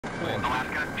Landing.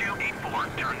 Alaska 284,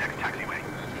 turn next taxiway.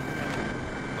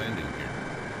 Landing gear.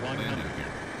 Landing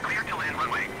gear. Clear to land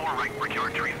runway 4 right,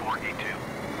 Brickyard tree 482.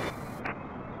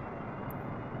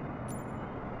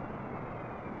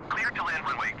 Clear to land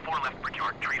runway 4 left,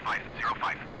 Brickyard tree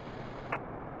 505.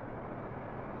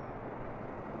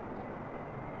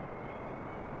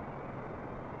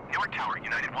 Newark Tower,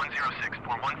 United 106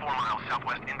 for 14 miles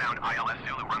southwest inbound ILS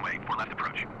Zulu runway 4 left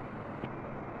approach.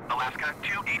 Alaska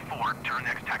 284, turn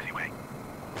next taxiway.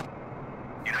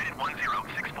 United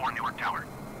 1064 Newark Tower.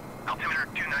 Altimeter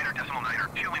 29er 2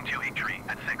 tree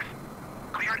at 6.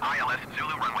 Cleared ILS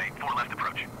Zulu runway 4 left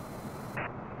approach.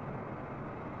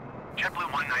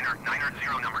 JetBlue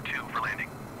 1990 number 2 for landing.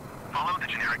 Follow the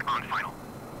generic on final.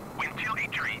 Wind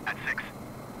 283 at 6.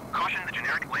 Caution the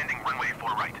generic landing runway 4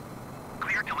 right.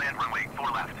 Clear to land runway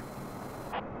 4 left.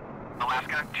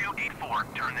 Alaska 284,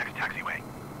 turn next taxiway.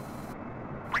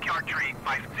 Brickyard tree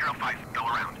 505, go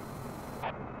around.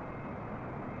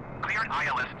 Cleared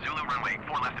ILS Zulu runway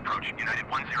 4 left approach, United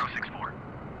 1064.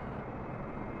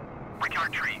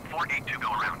 Brickyard tree 482,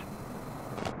 go around.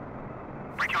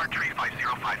 Brickyard tree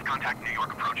 505, contact New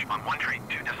York approach on 1 tree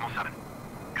 2.7.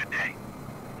 Good day.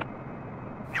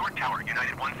 Newark Tower,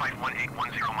 United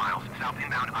 151810 miles, south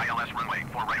inbound ILS runway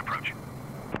 4 right approach.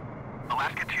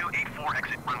 Alaska 284,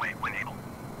 exit runway when able.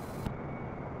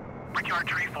 Brickyard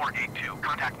tree 482,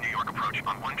 contact New York approach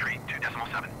on 1 tree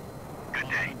 2.7. Good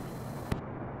day.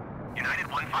 United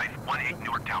 1518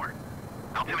 Newark Tower.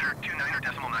 Altimeter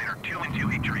 29er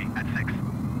 2 tree at 6.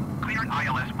 Cleared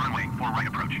ILS runway 4 right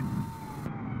approach.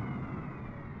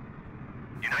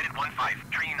 United 15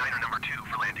 tree 9er number 2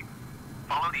 for landing.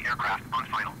 Follow the aircraft on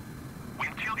final.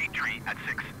 Wind 283 at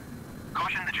 6.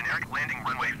 Caution the generic landing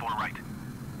runway 4 right.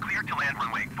 Cleared to land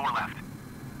runway 4 left.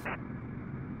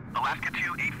 Alaska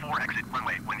 284 exit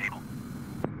runway when able.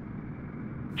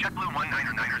 JetBlue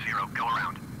 1990 go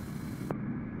around.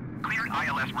 Cleared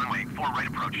ILS runway 4 right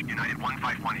approach, United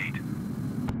 1518.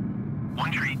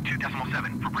 1 tree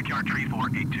 2.7 for Brickyard tree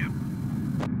 482.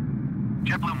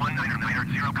 JetBlue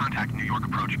 1990 contact New York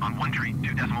approach on 1 tree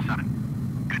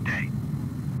 2.7. Good day.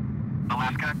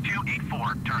 Alaska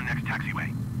 284, turn next taxiway.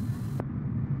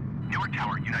 Newark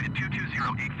Tower, United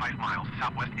 22085 miles,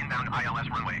 southwest inbound ILS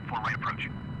runway 4 right approach.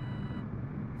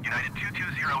 United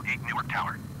 2208 Newark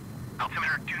Tower.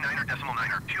 Altimeter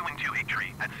 29er 2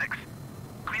 tree at 6.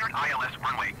 Cleared ILS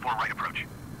runway 4 right approach.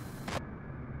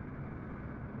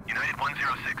 United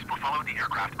 106 will follow the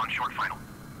aircraft on short final.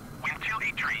 Wind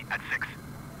 283 at 6.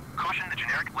 Caution the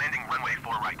generic landing runway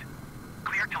 4 right.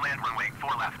 Cleared to land runway 4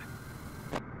 left.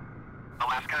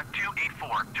 Alaska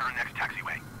 284, turn next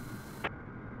taxiway.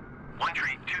 1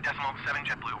 tree 2.7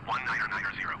 JetBlue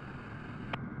 1990.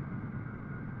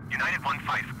 United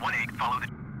 1518, follow the...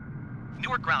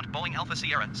 Newark ground, Boeing Alpha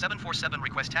Sierra 747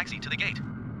 request taxi to the gate.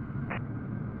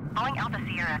 Boeing Alpha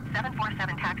Sierra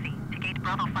 747 taxi to gate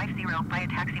Bravo 50 via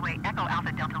taxiway Echo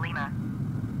Alpha Delta Lima.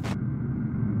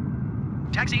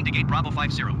 Taxiing to gate Bravo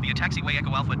 50 via taxiway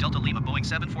Echo Alpha Delta Lima Boeing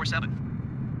 747.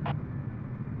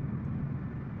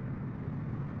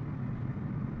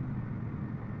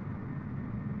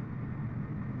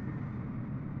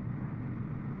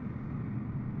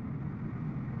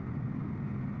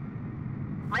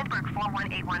 Lindbergh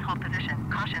 4181 hold position.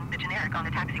 Caution the generic on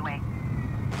the taxiway.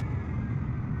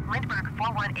 Lindbergh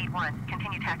 4181,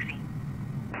 continue taxi.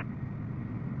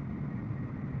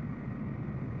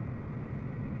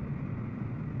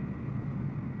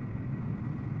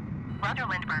 Roger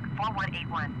Lindbergh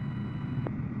 4181.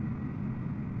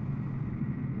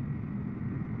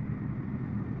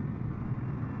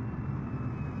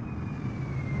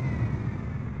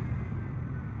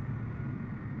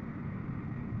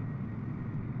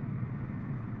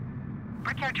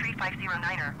 Brickyard tree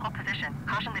 509er, hold position.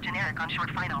 Caution the generic on short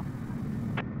final.